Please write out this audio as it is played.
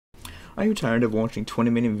Are you tired of watching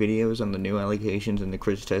 20-minute videos on the new allegations in the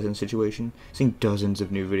Kris Tyson situation, seeing dozens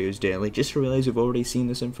of new videos daily just to realize you've already seen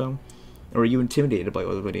this info? Or are you intimidated by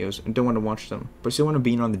other videos and don't want to watch them, but still want to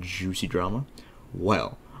be in on the juicy drama?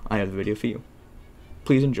 Well, I have the video for you.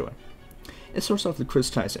 Please enjoy. It starts off with Kris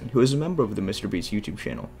Tyson, who is a member of the Mrbeast YouTube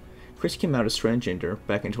channel. Kris came out as transgender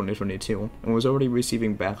back in 2022 and was already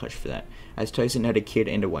receiving backlash for that, as Tyson had a kid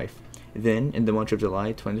and a wife. Then, in the month of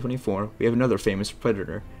July 2024, we have another famous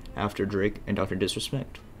predator, after Drake and Dr.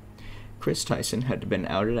 Disrespect. Kris Tyson had been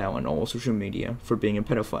outed out on all social media for being a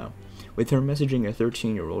pedophile, with her messaging a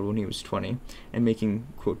 13-year-old when he was 20 and making,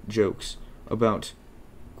 quote, jokes about,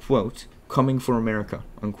 quote, coming for America,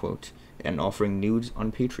 unquote, and offering nudes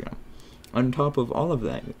on Patreon. On top of all of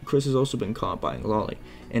that, Kris has also been caught buying lolly,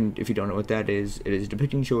 and if you don't know what that is, it is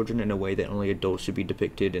depicting children in a way that only adults should be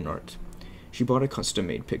depicted in art. She bought a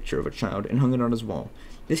custom-made picture of a child and hung it on his wall.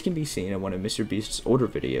 This can be seen in one of Mrbeast's older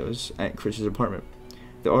videos at Kris's apartment.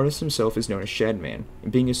 The artist himself is known as Shadman,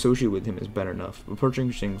 and being associated with him is bad enough, but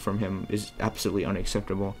purchasing from him is absolutely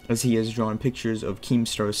unacceptable, as he has drawn pictures of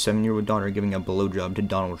Keemstar's 7-year-old daughter giving a blowjob to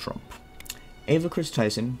Donald Trump. Ava Kris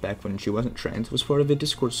Tyson, back when she wasn't trans, was part of a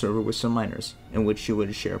Discord server with some minors, in which she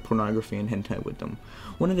would share pornography and hentai with them.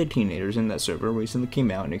 One of the teenagers in that server recently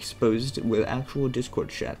came out and exposed with actual Discord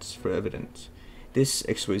chats for evidence. This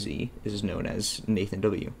exposee is known as Nathan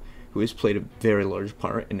W., who has played a very large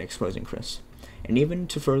part in exposing Kris. And even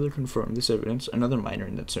to further confirm this evidence, another minor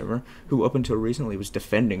in that server, who up until recently was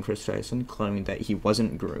defending Kris Tyson, claiming that he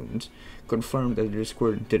wasn't groomed, confirmed that the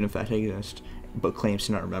Discord did in fact exist, but claims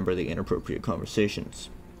to not remember the inappropriate conversations.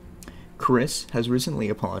 Kris has recently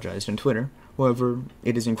apologized on Twitter, however,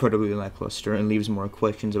 it is incredibly lackluster and leaves more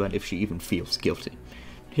questions about if she even feels guilty.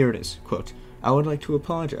 Here it is, quote, I would like to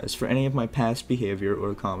apologize for any of my past behavior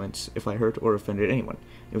or comments if I hurt or offended anyone.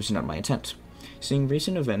 It was not my intent. Seeing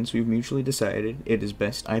recent events, we've mutually decided it is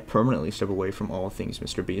best I permanently step away from all things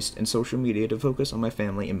Mrbeast and social media to focus on my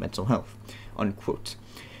family and mental health, unquote.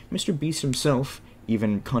 Mrbeast himself,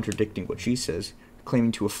 even contradicting what she says,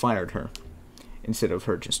 claiming to have fired her, instead of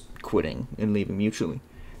her just quitting and leaving mutually.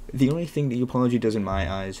 The only thing the apology does in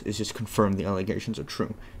my eyes is just confirm the allegations are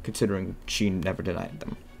true, considering she never denied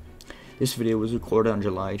them. This video was recorded on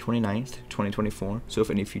July 29th, 2024, so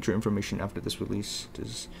if any future information after this release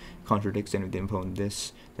contradicts any of the info in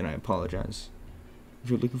this, then I apologize.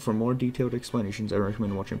 If you're looking for more detailed explanations, I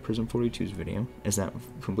recommend watching Prism 42's video, as that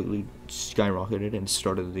completely skyrocketed and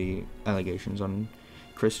started the allegations on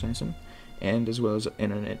Kris Tyson, and as well as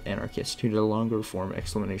Internet Anarchist, who did a longer form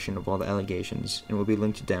explanation of all the allegations, and will be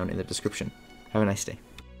linked down in the description. Have a nice day.